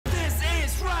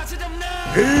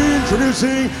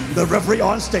Introducing the referee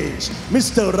on stage,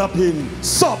 Mr. Rapin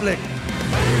Soblek.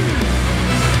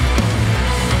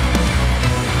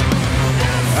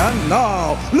 And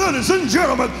now, ladies and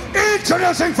gentlemen,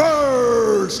 introducing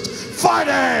first,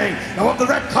 fighting now of the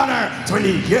red corner,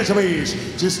 20 years of age,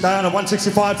 just stand at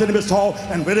 165 centimeters tall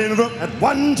and within the at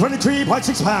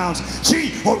 123.6 pounds. She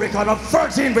holds a record of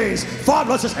 13 wins, 5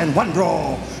 losses and 1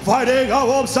 draw. Fighting out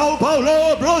of Sao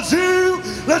Paulo, Brazil,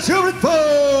 let's hear it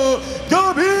for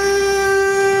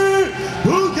Gabi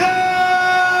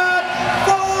Phuket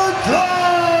Fight Club.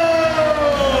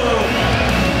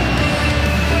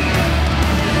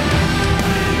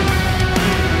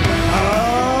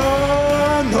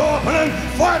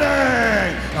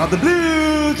 Fighting of the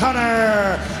blue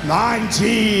corner,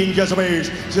 19 years of age,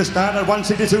 just stand at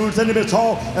 162 centimeters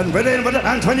tall and within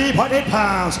 120.8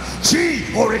 pounds. She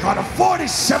holds a record of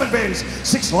 47 wins,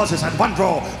 6 losses and 1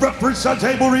 draw.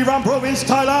 Representing Buriram Province,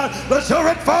 Thailand. Let's hear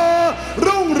it for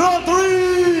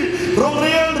Rungratree,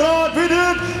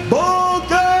 Rungratree,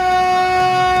 Phuket.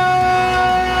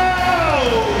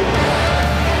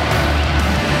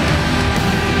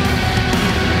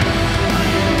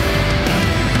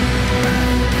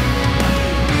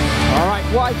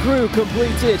 White crew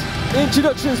completed.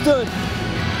 Introductions done.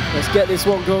 Let's get this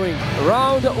one going.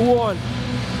 Round 1.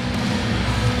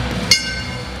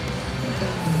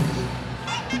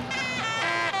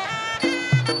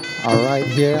 All right,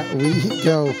 here we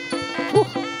go. Whew.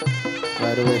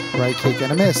 Right away, right kick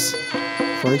and a miss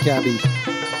for Gabi.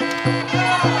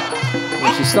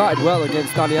 Well, she started well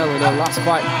against Danielle in her last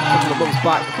fight, a couple of months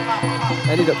back.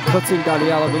 Ended up cutting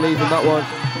Danielle, I believe, in that one.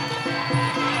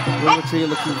 Rungratree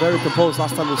looking very composed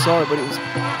last time we saw her, but it was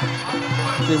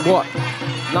been what,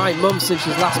 9 months since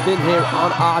she's last been here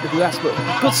on RWS. But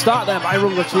good start there by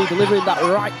Rungratree, delivering that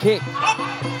right kick.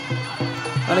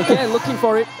 And again, looking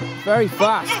for it very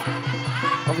fast.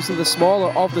 Obviously the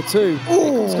smaller of the two. Here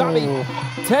comes Gabi.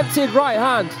 Tempted right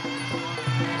hand.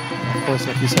 Of course,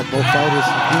 like you said, both fighters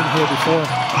have been here before.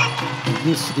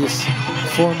 Used to this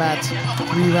format,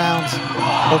 3 rounds,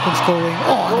 open scoring.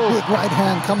 Oh, and a big right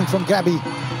hand coming from Gabi.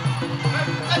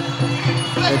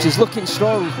 And she's looking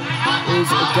strong, is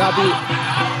Gabi.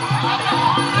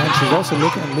 And she's also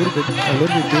looking a little bit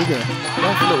bigger.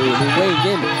 Definitely, I mean, weighing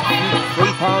in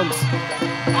 3 pounds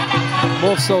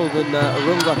more so than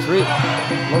Rungratree.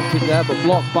 Low kick there, but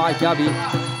blocked by Gabi.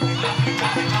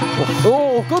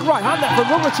 Oh, good right hand there from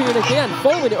Rungratree, and again,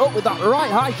 following it up with that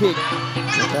right high kick.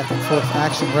 Back and forth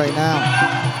action right now.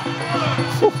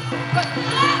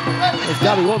 As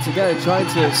Gabi once again trying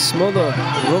to smother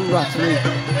Rungratree.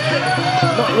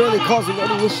 Not really causing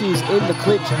any issues in the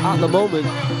clinch at the moment.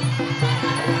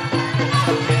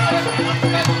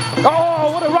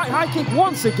 Oh, what a right high kick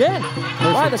once again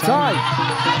by the time.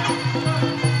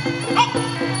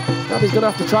 Gabi's going to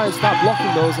have to try and start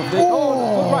blocking those, I think.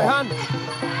 Oh, good right hand.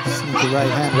 Sneaky right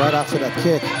hand right after that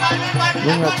kick.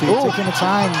 Rungratree taking the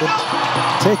time, but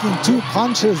taking 2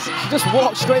 punches. She just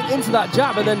walked straight into that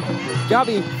jab, and then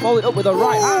Gabi followed up with a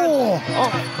right hand.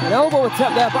 Oh, an elbow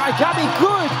attempt there by Gabi.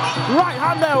 Good right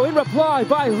hand now in reply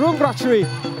by Rungratree.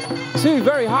 2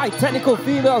 very high technical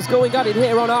females going at it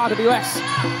here on RWS.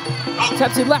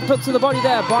 Attempted left hook to the body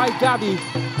there by Gabi.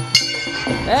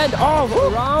 End of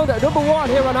round number 1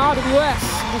 here on RWS.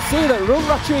 You can see that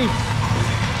Rungratree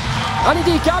and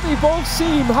indeed Gabi both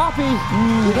seem happy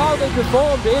with how they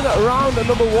performed in round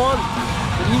number 1.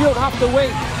 And you don't have to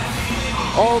wait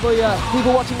all the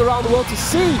people watching around the world to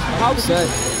see how the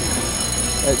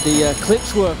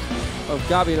clinch work of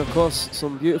Gabi, and of course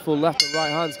some beautiful left and right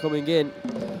hands coming in.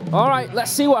 All right,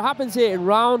 let's see what happens here in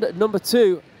round number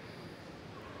 2.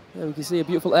 And we can see a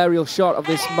beautiful aerial shot of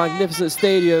this magnificent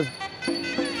stadium.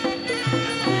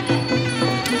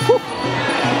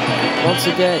 Once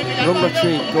again,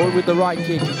 Rungratree going with the right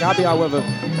kick. Gabi, however,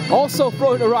 also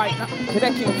throwing a right,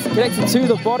 connecting to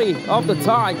the body of the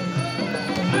Thai.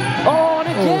 Oh, and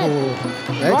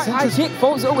again, right high kick,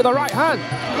 follows it up with a right hand.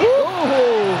 Oh.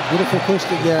 Beautiful push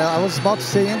kick there. I was about to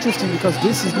say interesting because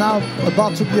this is now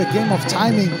about to be a game of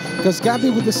timing, because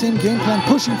Gabi with the same game plan,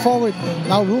 pushing forward.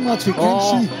 Now Rungratree,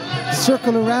 can she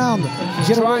circle around,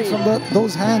 get away from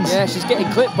those hands? Yeah, she's getting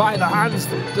clipped by the hands,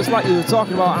 just like you were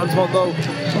talking about, Antoine, though.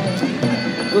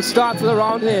 Good start to the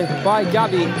round here by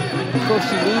Gabi. Of course,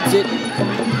 she needs it.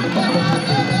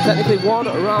 Technically 1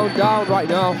 round down right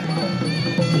now.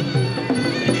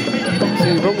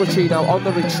 See Rungratree now on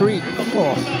the retreat.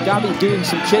 Oh, Gabi doing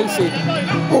some chasing.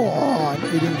 Oh, and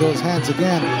hitting those hands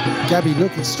again. Gabi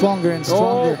looking stronger and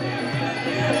stronger.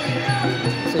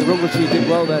 See, Rungratree did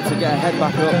well there to get her head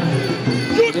back up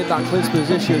in that clinch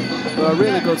position. But a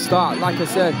really good start, like I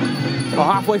said. We're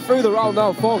halfway through the round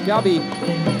now for Gabi.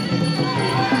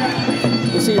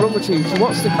 You see Rungratree, she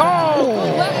wants to...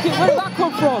 Oh! Left kick, where did that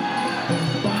come from?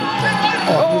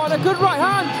 Oh, and a good right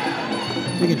hand.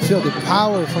 You can feel the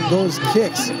power from those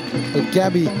kicks, but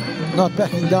Gabi not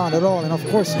backing down at all. And of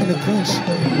course, in the clinch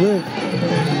with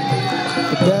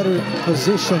the better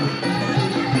position.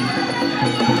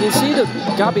 You see that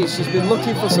Gabi, she's been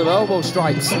looking for some elbow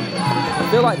strikes. I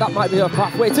feel like that might be her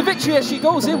pathway to victory as she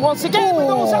goes in once again with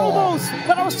those elbows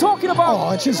that I was talking about. Oh,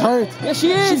 and she's hurt. Yes,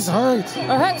 she is. She's hurt.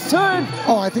 Her head's turned.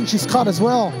 Oh, I think she's caught as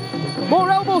well. More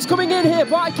elbows coming in here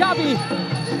by Gabi.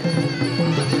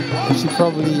 She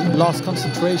probably lost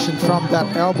concentration from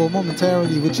that elbow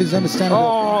momentarily, which is understandable.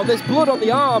 Oh, there's blood on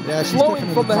the arm, flowing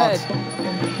from the head.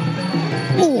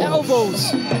 The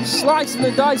elbows slicing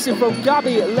and dicing from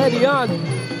Gabi DAZN.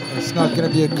 It's not going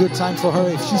to be a good time for her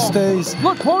if she stays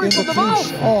blood pouring from the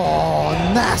mouth. Oh,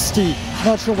 nasty.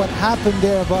 Not sure what happened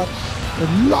there, but a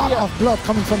lot of blood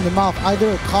coming from the mouth, either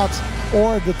a cut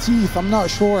or the teeth. I'm not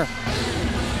sure.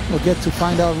 We'll get to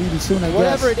find out really soon, I guess.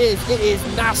 Whatever it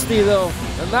is nasty though.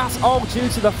 And that's all due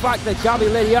to the fact that Gabi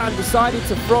DAZN decided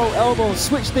to throw elbows,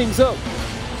 switch things up.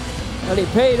 And it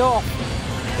paid off.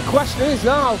 The question is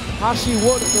now, has she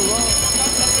won the round?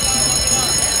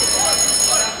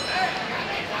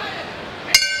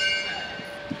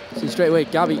 See straight away,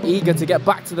 Gabi eager to get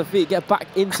back to the feet, get back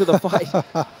into the fight.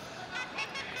 I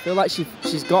feel like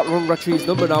she's got Rungratree's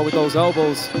number now with those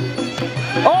elbows.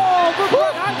 Oh, good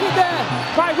right hand kick there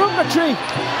by Rungratree.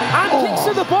 And kicks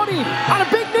to the body. And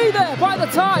a big knee there by the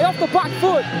tie off the back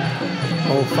foot.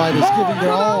 Oh, fighters giving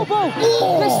their all. Elbow.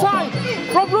 This time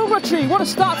from Rungratree. What a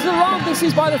start to the round this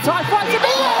is by the tie fighter.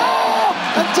 Oh,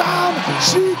 and down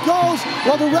she goes.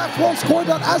 Well, the ref won't score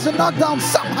that as a knockdown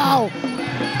somehow.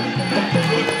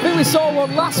 I think we saw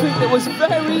one last week that was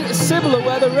very similar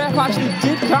where the ref actually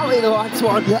did count it, though,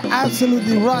 Antoine. You're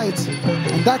absolutely right.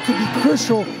 And that could be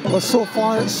crucial, but so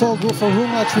far, so good for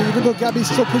Rungratree. Even though Gabi's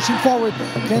still pushing forward,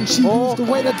 can she use the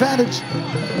weight advantage?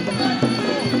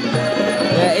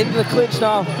 Yeah, into the clinch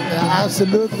now. Yeah,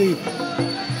 absolutely.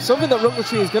 Something that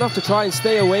Rungratree is going to have to try and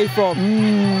stay away from.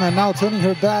 And now turning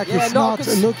her back, it's not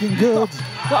looking good.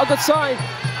 Not a good sign.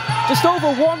 Just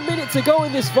over 1 minute to go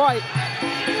in this fight.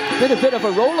 Been a bit of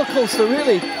a roller coaster,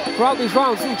 really, throughout these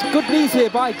rounds. Good knees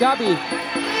here by Gabi.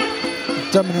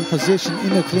 Dominant position in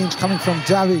the clinch coming from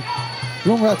Gabi.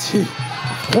 Rungratree,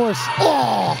 of course.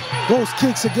 Oh, those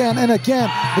kicks again and again,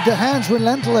 but the hands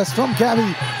relentless from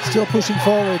Gabi. Still pushing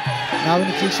forward. Now in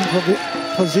the clinching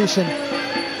position.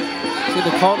 See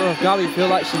the corner of Gabi, feel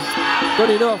like she's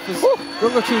done enough as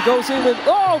Rungratree goes in with,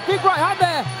 oh, big right hand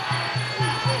there.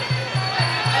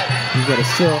 You gotta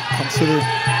still consider.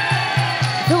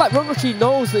 I feel like Rungratree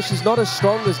knows that she's not as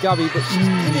strong as Gabi, but she's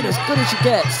giving as good as she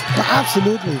gets.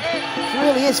 Absolutely. She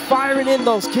really is firing in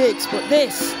those kicks, but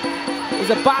this is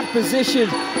a bad position.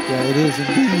 Yeah, it is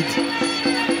indeed.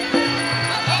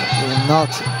 It will not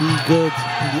be good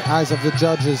in the eyes of the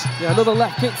judges. Yeah, another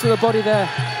left kick to the body there.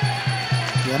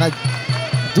 Yeah, and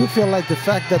I do feel like the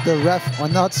fact that the ref are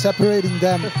not separating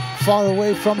them far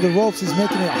away from the ropes is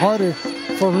making it harder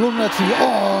for Rungratree.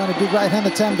 Oh, and a big right hand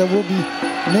attempt that will be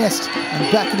missed,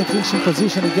 and back in the clinching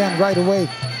position again right away.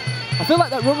 I feel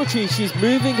like that Rungratree, she's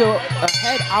moving her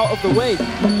head out of the way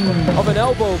of an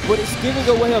elbow, but it's giving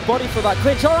away her body for that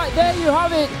clinch. All right, there you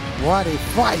have it. What a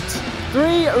fight.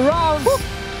 3 rounds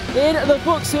in the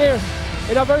books here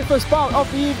in our very first bout of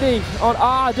the evening on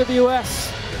RWS.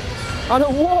 And a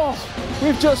war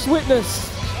we've just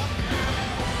witnessed.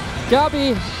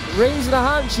 Gabi raising her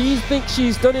hand. She thinks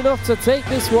she's done enough to take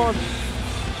this one.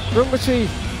 Rungratree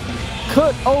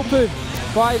cut open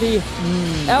by the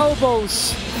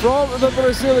elbows from the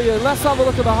Brazilian. Let's have a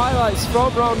look at the highlights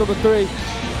from round number 3.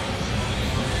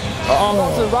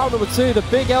 That's in round number 2, the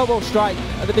big elbow strike.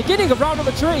 At the beginning of round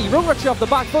number 3, Rungratree off the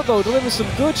back foot though delivers some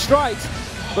good strikes,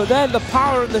 but then the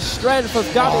power and the strength of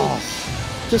Gabi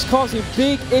just causing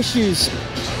big issues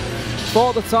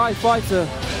for the Thai fighter.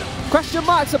 Question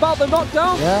marks about the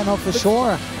knockdown? Yeah, no, for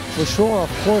sure. For sure,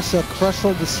 of course, a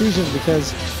crucial decision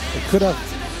because it could have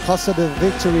costed a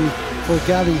victory for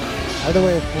Gabi. Either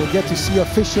way, we'll get to see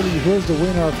officially who's the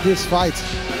winner of this fight.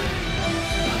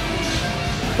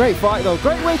 Great fight though,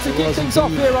 great way to kick things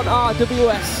off here on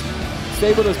RWS.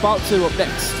 Stay with us, bout 2 up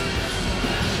next.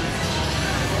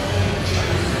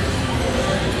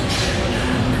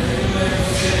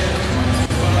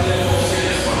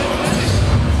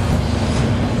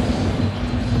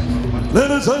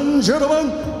 Ladies and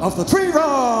gentlemen, after 3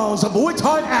 rounds of Muay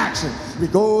Thai action, we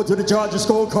go to the judges'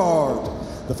 scorecard.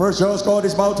 The first judge scored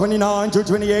is about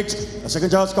 29-28. The second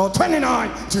judge scored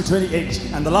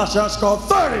 29-28. And the last judge scored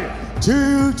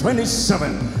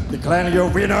 30-27. Declaring your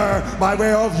winner by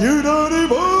way of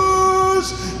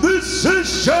unanimous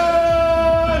decision.